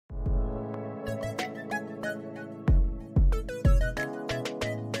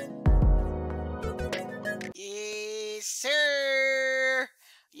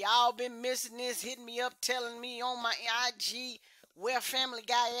Y'all been missing this, hitting me up, telling me on my IG where Family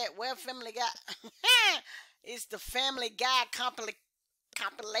Guy at, where Family Guy. It's the Family Guy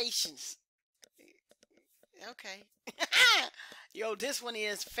compilations. Okay. Yo, this one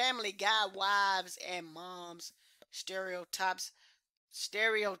is Family Guy Wives and Moms Stereotypes.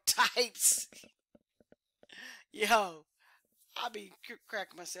 Stereotypes. Yo, I be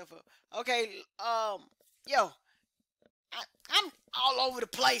cracking myself up. Okay, yo, I'm all over the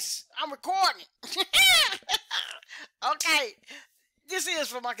place. I'm recording. Okay, this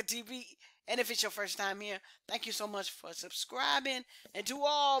is famaca TV, and if it's your first time here, thank you so much for subscribing, and to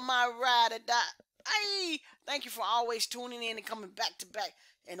all my ride or die, hey, thank you for always tuning in and coming back to back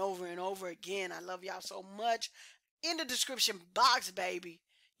and over again. I love y'all so much. In the description box, baby,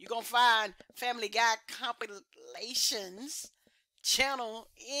 you're gonna find Family Guy compilations channel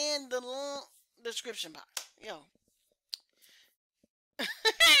in the description box. Yo.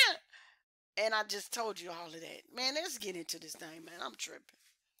 And I just told you all of that. Man, let's get into this thing, man. I'm tripping.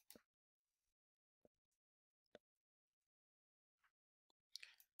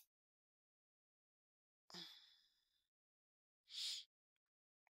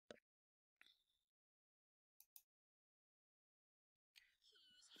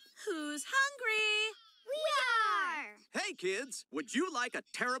 Who's hungry? We are! Hey, kids, would you like a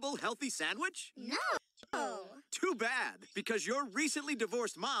terrible healthy sandwich? No! Too bad, because your recently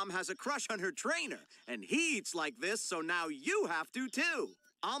divorced mom has a crush on her trainer, and he eats like this, so now you have to too.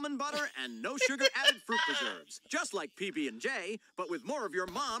 Almond butter and no sugar added fruit preserves, just like PB&J, but with more of your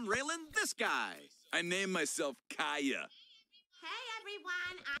mom railing this guy. I named myself Kaya. Hey,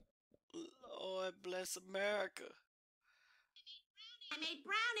 everyone! Lord bless America. I made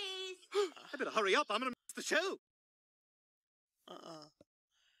brownies! I better hurry up, I'm gonna miss the show.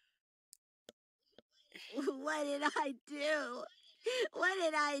 What did I do? What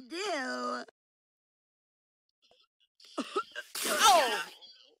did I do? Oh!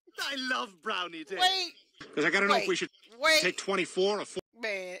 I love brownie day. Wait! Because I gotta know if we should take 24 or 4.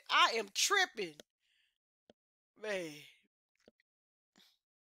 Man, I am tripping. Man.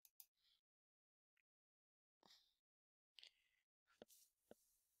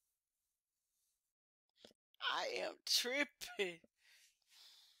 I am tripping.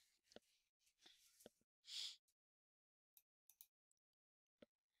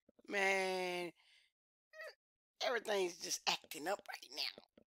 Man, everything's just acting up right now.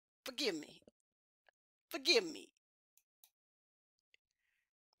 Forgive me. Forgive me.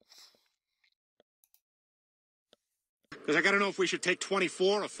 Because I gotta know if we should take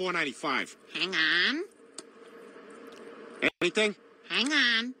 24 or 4.95. Hang on. Anything? Hang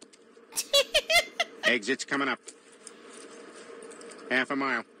on. Exit's coming up. Half a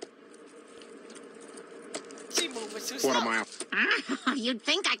mile. She moving too Quarter slow. mile. You'd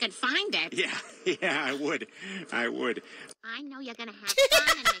think I could find it. Yeah, I would. I know you're gonna have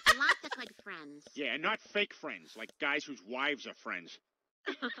fun and make lots of good friends. Yeah, not fake friends, like guys whose wives are friends.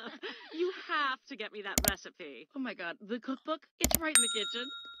 You have to get me that recipe. Oh my god, the cookbook? It's right in the kitchen.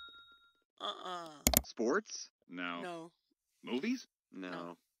 Sports? No. No. Movies?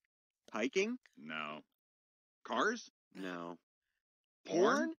 No. Hiking? No. Cars? No.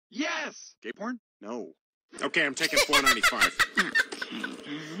 Porn? Yes! Gay porn? No. Okay, I'm taking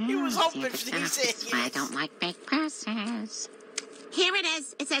 4.95. He was hoping he said That's why I don't like big purses. Here it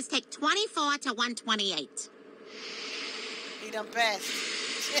is. It says take 24 to 128. He done passed.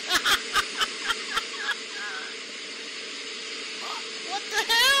 What the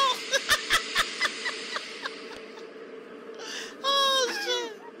hell? Oh,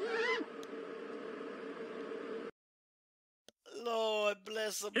 shit. Lord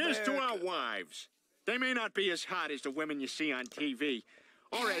bless America. Here's to our wives. They may not be as hot as the women you see on TV,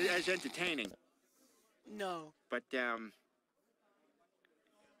 or as entertaining. No. But, you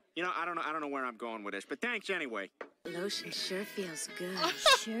know, I don't know where I'm going with this, but thanks anyway. Lotion sure feels good.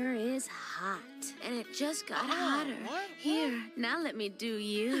 Sure is hot. And it just got hotter. What? Here, now let me do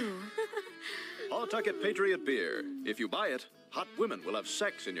you. Pawtucket Patriot Beer. If you buy it, hot women will have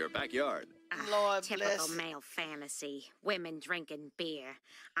sex in your backyard. Lord Typical bless. male fantasy. Women drinking beer.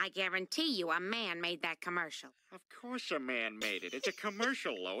 I guarantee you a man made that commercial. Of course a man made it. It's a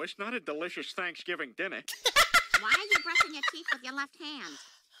commercial, Lois, not a delicious Thanksgiving dinner. Why are you brushing your teeth with your left hand?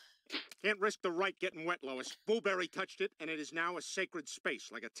 Can't risk the right getting wet, Lois. Blueberry touched it, and it is now a sacred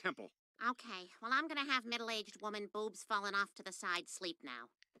space, like a temple. Okay, well, I'm gonna have middle-aged woman boobs falling off to the side sleep now.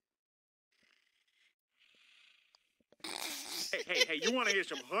 Hey, you want to hear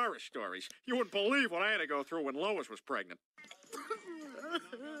some horror stories? You wouldn't believe what I had to go through when Lois was pregnant.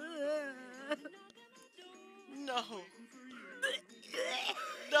 No.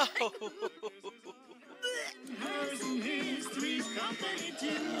 No.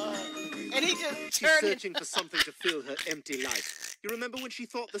 And he just She's turned it. searching for something to fill her empty life. You remember when she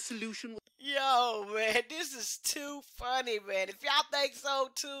thought the solution was... Yo, man, this is too funny, man. If y'all think so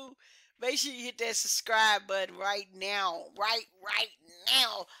too, make sure you hit that subscribe button right now. Right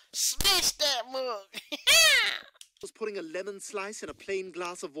now. Smash that mug. was putting a lemon slice in a plain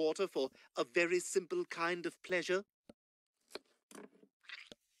glass of water for a very simple kind of pleasure?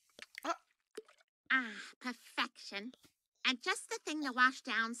 Ah, perfection. And just the thing to wash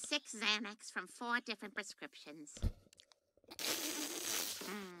down 6 Xanax from 4 different prescriptions.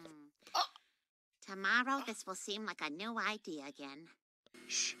 Tomorrow, this will seem like a new idea again.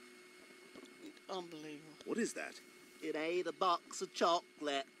 Shh. Unbelievable. What is that? It ain't a box of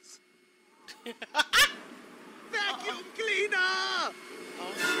chocolates. Vacuum cleaner!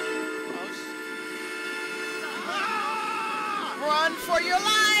 Run for your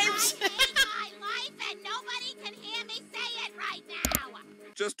lives! My life, and nobody can hear me say it right now.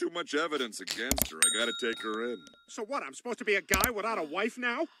 Just too much evidence against her. I gotta take her in. So what, I'm supposed to be a guy without a wife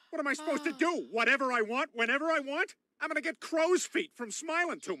now? What am I supposed to do? Whatever I want, whenever I want? I'm gonna get crow's feet from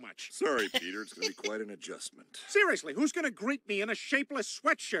smiling too much. Sorry, Peter. It's gonna be quite an adjustment. Seriously, who's gonna greet me in a shapeless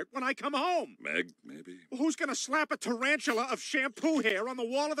sweatshirt when I come home? Meg, maybe? Who's gonna slap a tarantula of shampoo hair on the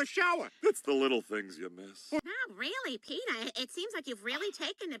wall of the shower? It's the little things you miss. No, really, Peter. It seems like you've really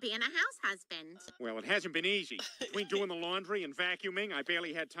taken to being a house husband. Well, it hasn't been easy. Between doing the laundry and vacuuming, I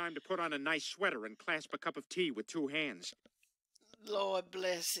barely had time to put on a nice sweater and clasp a cup of tea with 2 hands. Lord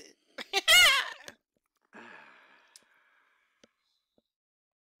bless it.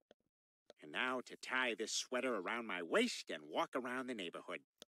 And now to tie this sweater around my waist and walk around the neighborhood.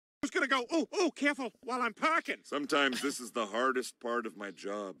 Who's gonna go, ooh, careful, while I'm parking? Sometimes this is the hardest part of my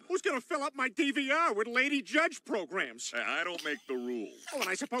job. Who's gonna fill up my DVR with lady judge programs? I don't make the rules. Oh, and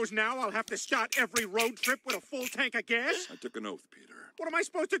I suppose now I'll have to start every road trip with a full tank of gas? I took an oath, Peter. What am I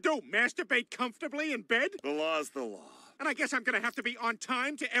supposed to do, masturbate comfortably in bed? The law's the law. And I guess I'm gonna have to be on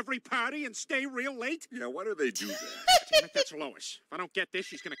time to every party and stay real late? Yeah, why do they do that? Damn it, that's Lois. If I don't get this,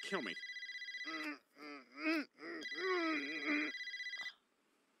 she's gonna kill me.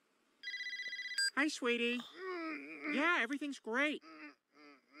 Hi, sweetie. Yeah, everything's great.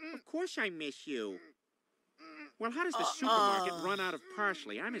 Of course I miss you. Well, how does the supermarket run out of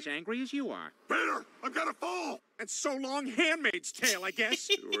parsley? I'm as angry as you are. Peter, I've got a fall! And so long, Handmaid's Tale, I guess.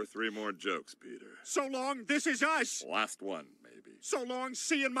 2 or 3 more jokes, Peter. So long, This Is Us. Last one, maybe. So long,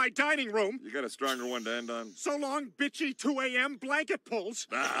 See in My Dining Room. You got a stronger one to end on? So long, bitchy 2 a.m. blanket pulls.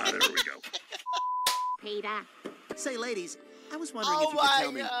 Ah, there we go. Peter. Say, ladies, I was wondering if you could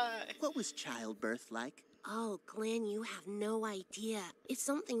tell me, what was childbirth like? Oh, Glenn, you have no idea. It's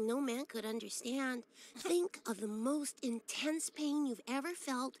something no man could understand. Think of the most intense pain you've ever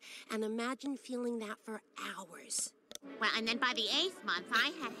felt and imagine feeling that for hours. Well, and then by the 8th month,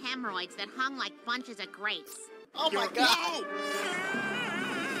 I had hemorrhoids that hung like bunches of grapes. Oh my God.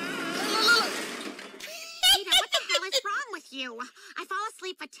 Peter, what the hell is wrong with you? I fall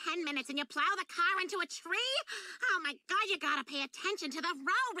asleep for 10 minutes and you plow the car into a tree? Oh my God, you gotta pay attention to the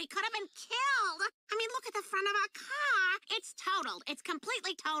road. We could have been killed. I mean, look at the front of our car. It's totaled. It's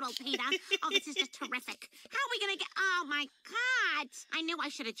completely totaled, Peter. Oh, this is just terrific. How are we gonna get... Oh my God. I knew I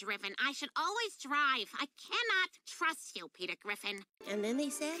should have driven. I should always drive. I cannot trust you, Peter Griffin. And then they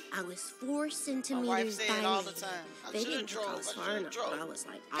said I was 4 My wife centimeters said it all the dilated. time. I They should've didn't think I drove. was I far should've enough, drove. but I was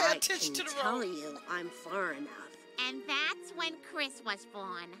like, Pay I attention can to the tell road. you I'm far enough. And that's when Chris was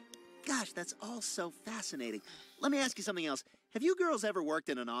born. Gosh, that's all so fascinating. Let me ask you something else. Have you girls ever worked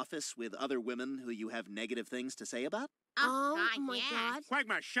in an office with other women who you have negative things to say about? Oh, God, my yeah. God.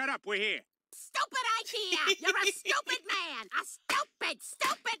 Quagmire, shut up. We're here. Stupid idea! You're a stupid man! A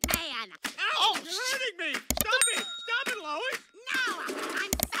stupid man! Ow! You're hurting me! Stop it! Stop it, Lois! No!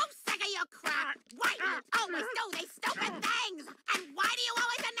 I'm so sick of your crap! Why do you always do these stupid things? And why do you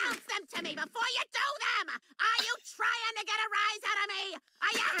always announce them to me before you do them? Are you trying to get a rise out of me?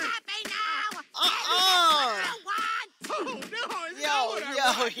 Are you happy now? What you want? Oh, no! It's not what I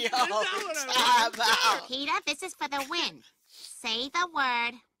want. Yo, It's not what I want. time out. Peter, this is for the win. Say the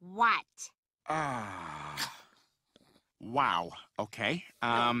word, what? Wow. Okay.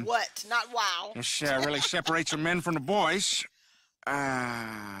 What? Not wow. This really separates the men from the boys.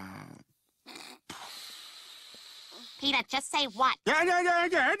 Peter, just say what?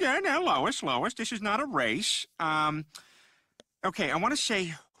 Yeah, Lois. This is not a race. Okay, I want to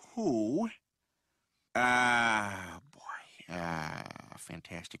say who. Boy.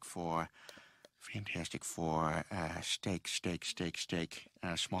 Fantastic Four. Steak.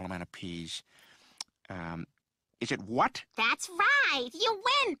 Small amount of peas. Is it what? That's right. You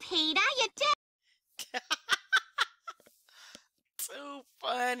win, Peter. You did. Too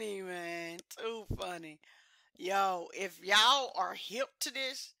funny, man. Too funny. Yo, if y'all are hip to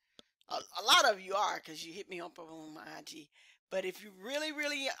this, a lot of you are because you hit me up on my IG. But if you really,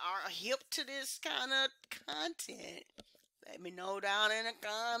 really are hip to this kind of content, let me know down in the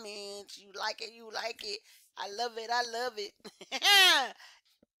comments. You like it, you like it. I love it, I love it.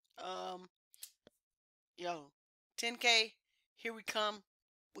 Yo, 10K, here we come.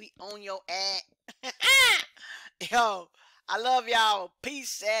 We on your ad. Yo, I love y'all.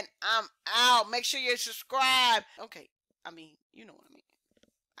 Peace, and I'm out. Make sure you subscribe. Okay, I mean, you know what I mean.